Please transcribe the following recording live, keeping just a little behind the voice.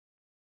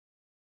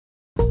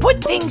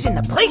Put things in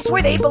the place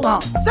where they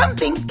belong. Some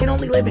things can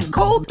only live in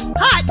cold,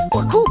 hot,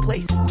 or cool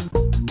places.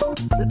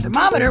 The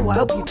thermometer will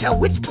help you tell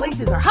which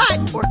places are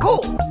hot or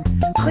cold.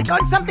 Click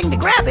on something to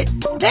grab it,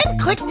 then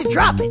click to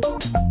drop it.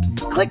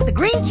 Click the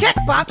green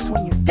checkbox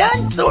when you're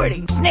done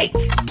sorting. Snake,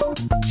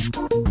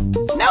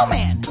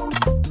 snowman,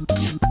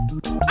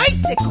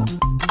 icicle,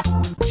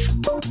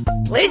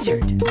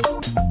 lizard,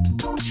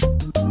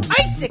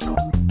 icicle,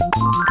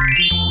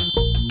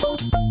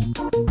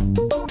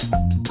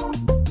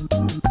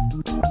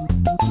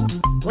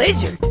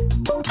 lizard,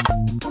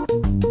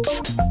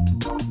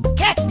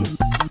 cactus,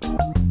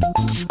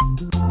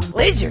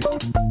 lizard,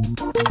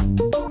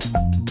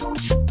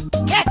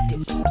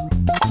 cactus,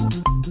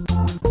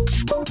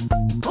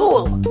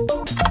 pool,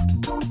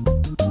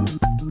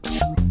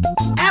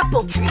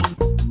 apple tree,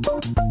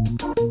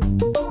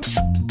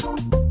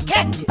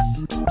 cactus,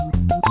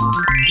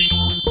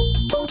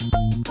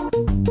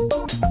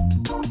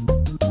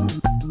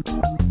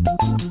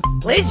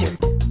 lizard,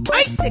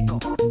 icicle,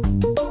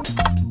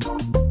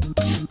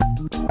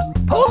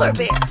 polar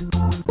bear,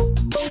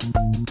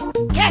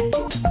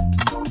 cactus,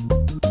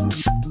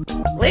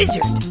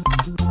 lizard,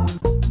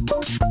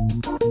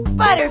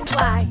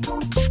 butterfly,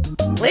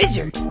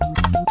 lizard.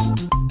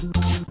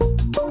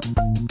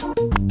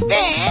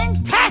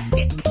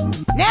 Fantastic!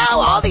 Now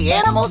all the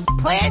animals,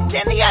 plants,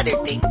 and the other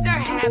things are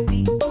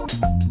happy.